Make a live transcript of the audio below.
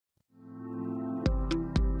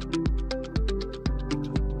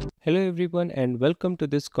Hello everyone and welcome to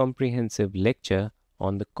this comprehensive lecture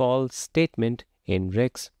on the call statement in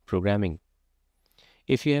REXX programming.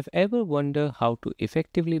 If you have ever wondered how to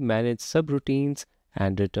effectively manage subroutines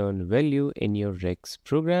and return value in your REXX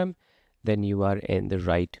program, then you are in the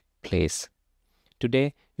right place.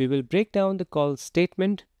 Today, we will break down the call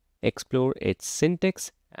statement, explore its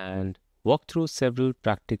syntax, and walk through several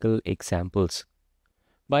practical examples.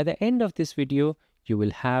 By the end of this video, you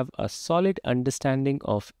will have a solid understanding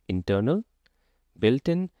of internal,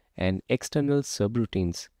 built-in, and external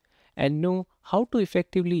subroutines and know how to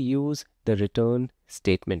effectively use the return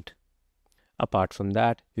statement. Apart from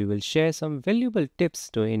that, we will share some valuable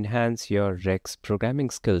tips to enhance your REXX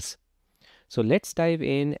programming skills. So let's dive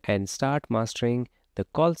in and start mastering the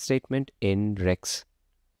call statement in REXX.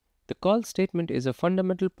 The call statement is a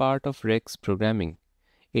fundamental part of REXX programming.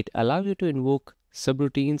 It allows you to invoke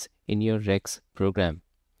subroutines in your REXX program.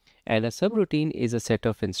 And a subroutine is a set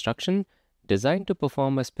of instructions designed to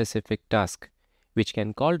perform a specific task, which can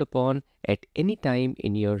be called upon at any time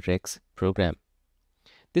in your REXX program.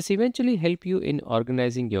 This eventually helps you in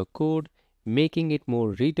organizing your code, making it more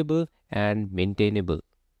readable and maintainable.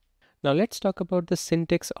 Now let's talk about the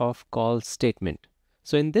syntax of call statement.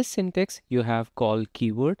 So in this syntax, you have call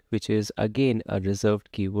keyword, which is again a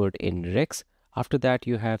reserved keyword in REXX. After that,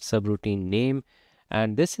 you have subroutine name,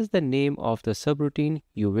 and this is the name of the subroutine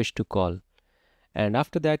you wish to call. And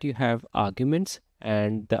after that, you have arguments,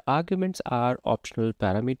 and the arguments are optional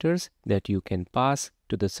parameters that you can pass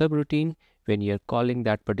to the subroutine when you're calling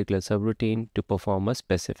that particular subroutine to perform a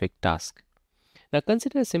specific task. Now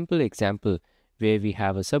consider a simple example where we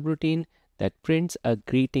have a subroutine that prints a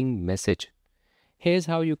greeting message. Here's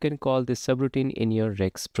how you can call this subroutine in your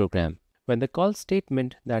REXX program. When the call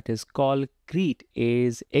statement, that is call greet,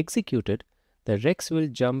 is executed, the REXX will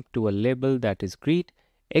jump to a label that is greet,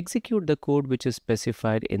 execute the code which is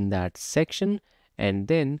specified in that section, and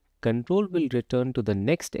then control will return to the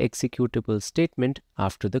next executable statement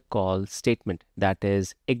after the call statement, that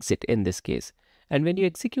is exit in this case. And when you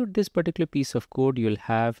execute this particular piece of code, you'll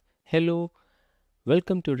have hello,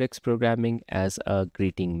 welcome to REXX programming as a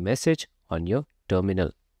greeting message on your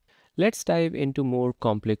terminal. Let's dive into more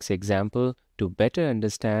complex example to better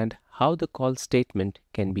understand how the call statement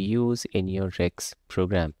can be used in your REXX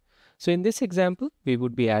program. So in this example, we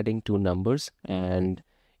would be adding two numbers, and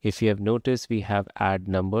if you have noticed, we have add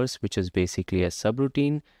numbers, which is basically a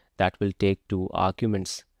subroutine that will take two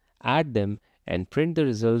arguments, add them, and print the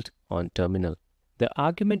result on terminal. The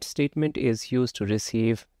argument statement is used to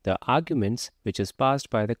receive the arguments which is passed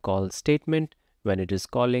by the call statement when it is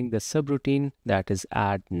calling the subroutine that is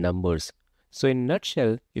add numbers. So in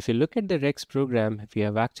nutshell, if you look at the REXX program, we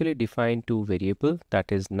have actually defined two variables,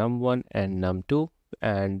 that is num1 and num2,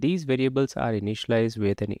 and these variables are initialized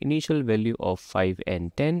with an initial value of 5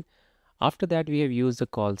 and 10. After that, we have used the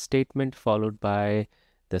call statement followed by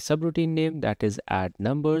the subroutine name, that is add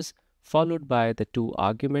numbers, followed by the two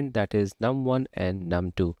argument, that is num1 and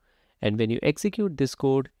num2. And when you execute this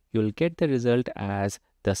code, you'll get the result as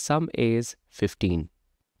the sum is 15.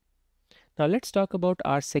 Now let's talk about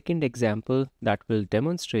our second example that will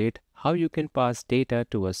demonstrate how you can pass data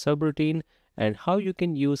to a subroutine and how you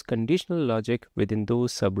can use conditional logic within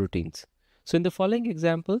those subroutines. So in the following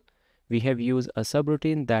example, we have used a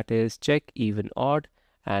subroutine that is check even odd,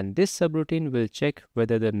 and this subroutine will check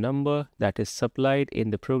whether the number that is supplied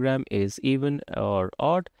in the program is even or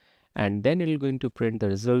odd, and then it is going to print the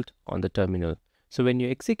result on the terminal. So when you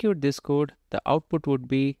execute this code, the output would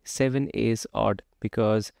be 7 is odd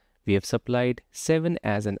because we have supplied 7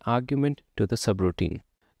 as an argument to the subroutine.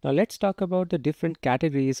 Now let's talk about the different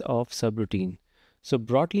categories of subroutine. So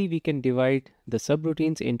broadly, we can divide the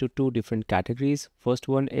subroutines into two different categories. First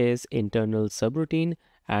one is internal subroutine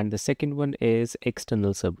and the second one is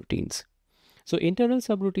external subroutines. So internal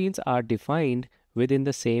subroutines are defined within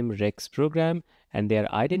the same REXX program and they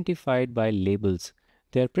are identified by labels.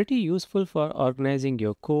 They are pretty useful for organizing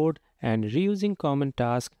your code and reusing common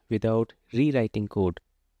tasks without rewriting code.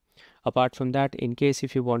 Apart from that, in case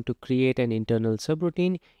if you want to create an internal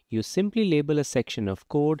subroutine, you simply label a section of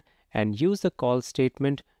code and use the call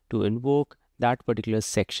statement to invoke that particular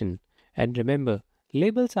section. And remember,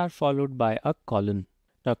 labels are followed by a colon.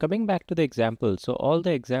 Now coming back to the example, so all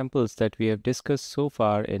the examples that we have discussed so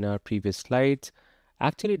far in our previous slides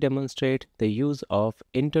actually demonstrate the use of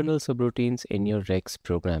internal subroutines in your REXX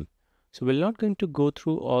program. So we're not going to go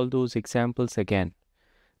through all those examples again.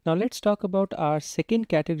 Now let's talk about our second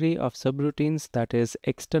category of subroutines, that is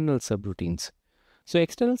external subroutines. So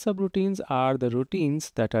external subroutines are the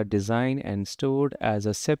routines that are designed and stored as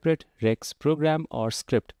a separate REXX program or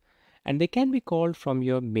script, and they can be called from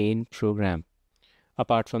your main program.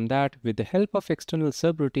 Apart from that, with the help of external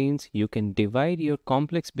subroutines, you can divide your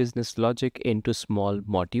complex business logic into small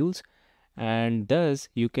modules, and thus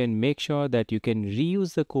you can make sure that you can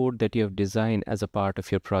reuse the code that you have designed as a part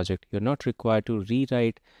of your project. You're not required to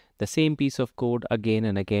rewrite the same piece of code again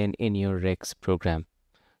and again in your REXX program.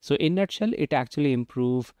 So in nutshell, it actually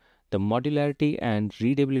improves the modularity and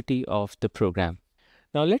readability of the program.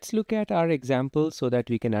 Now let's look at our example so that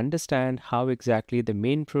we can understand how exactly the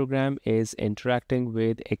main program is interacting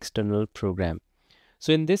with external program.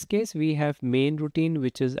 So in this case, we have main routine,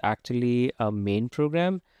 which is actually a main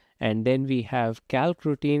program, and then we have calc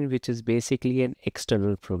routine, which is basically an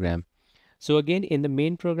external program. So again, in the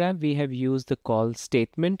main program, we have used the call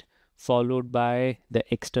statement followed by the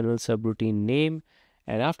external subroutine name.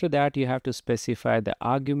 And after that, you have to specify the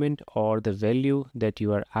argument or the value that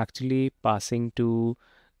you are actually passing to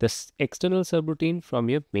this external subroutine from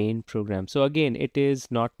your main program. So again, it is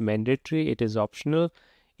not mandatory, it is optional.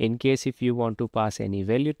 In case if you want to pass any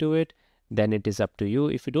value to it, then it is up to you.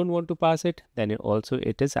 If you don't want to pass it, then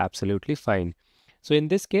it is absolutely fine. So in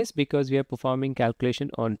this case, because we are performing calculation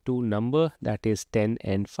on two number, that is 10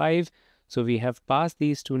 and 5, so we have passed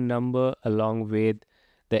these two number along with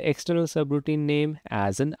the external subroutine name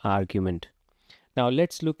as an argument. Now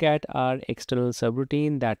let's look at our external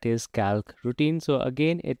subroutine, that is calc routine. So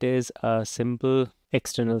again, it is a simple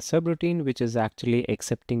external subroutine which is actually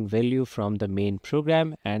accepting value from the main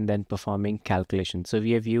program and then performing calculation. So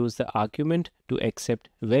we have used the argument to accept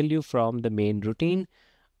value from the main routine.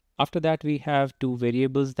 After that, we have two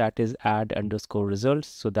variables, that is add underscore results,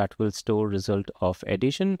 so that will store result of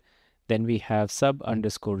addition. Then we have sub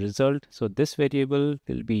underscore result, so this variable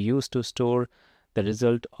will be used to store the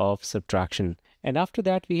result of subtraction. And after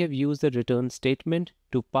that, we have used the return statement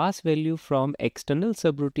to pass value from external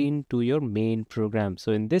subroutine to your main program.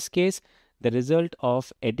 So in this case, the result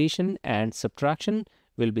of addition and subtraction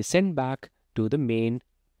will be sent back to the main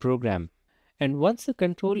program. And once the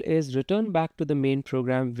control is returned back to the main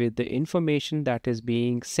program with the information that is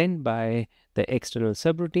being sent by the external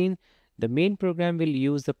subroutine, the main program will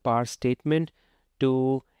use the parse statement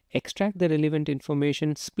to extract the relevant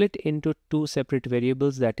information, split into two separate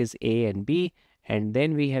variables, that is A and B, and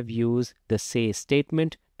then we have used the say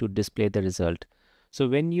statement to display the result. So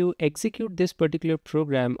when you execute this particular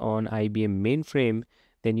program on IBM mainframe,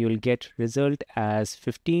 then you will get result as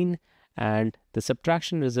 15 and the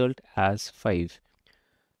subtraction result as 5.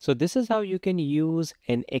 So this is how you can use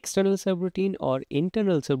an external subroutine or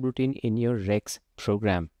internal subroutine in your REXX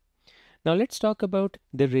program. Now let's talk about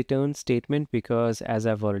the return statement, because as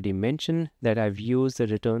I've already mentioned that I've used the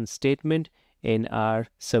return statement in our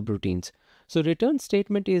subroutines. So return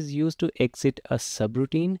statement is used to exit a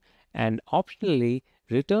subroutine and optionally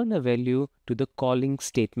return a value to the calling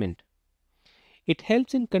statement. It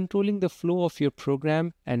helps in controlling the flow of your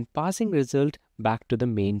program and passing result back to the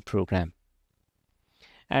main program.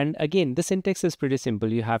 And again, the syntax is pretty simple.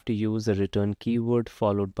 You have to use the return keyword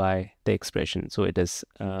followed by the expression. So it is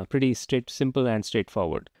pretty simple and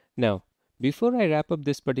straightforward. Now, before I wrap up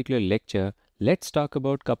this particular lecture, let's talk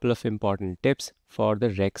about a couple of important tips for the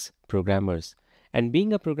REXX programmers. And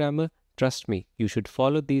being a programmer, trust me, you should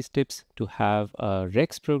follow these tips to have a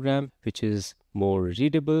REXX program which is more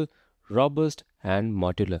readable, robust, and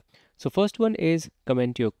modular. So first one is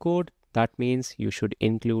comment your code. That means you should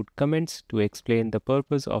include comments to explain the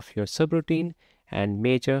purpose of your subroutine and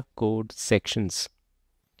major code sections.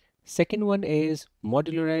 Second one is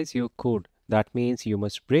modularize your code. That means you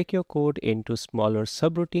must break your code into smaller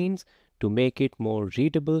subroutines to make it more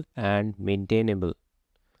readable and maintainable.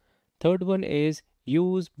 Third one is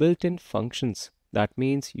use built-in functions. That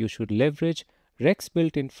means you should leverage REXX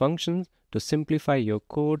built-in functions to simplify your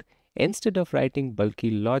code instead of writing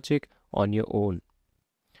bulky logic on your own.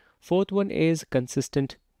 Fourth one is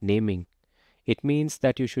consistent naming. It means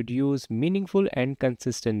that you should use meaningful and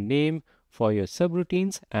consistent name for your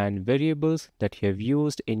subroutines and variables that you have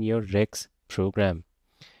used in your REXX program.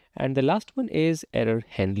 And the last one is error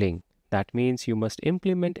handling. That means you must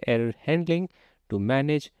implement error handling to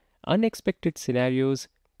manage unexpected scenarios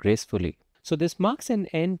gracefully. So this marks an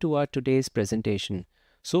end to our today's presentation.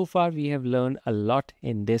 So far we have learned a lot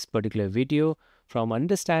in this particular video, from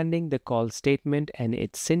understanding the call statement and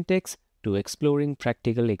its syntax to exploring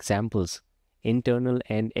practical examples, internal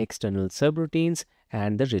and external subroutines,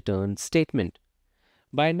 and the return statement.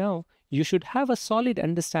 By now, you should have a solid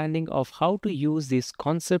understanding of how to use this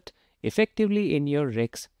concept effectively in your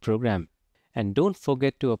REXX program. And don't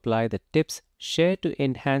forget to apply the tips shared to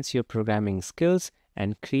enhance your programming skills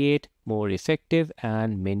and create more effective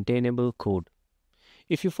and maintainable code.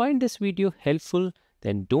 If you find this video helpful,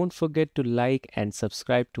 then don't forget to like and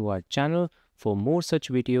subscribe to our channel for more such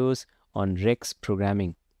videos on REXX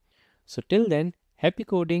programming. So till then, happy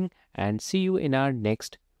coding and see you in our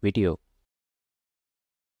next video.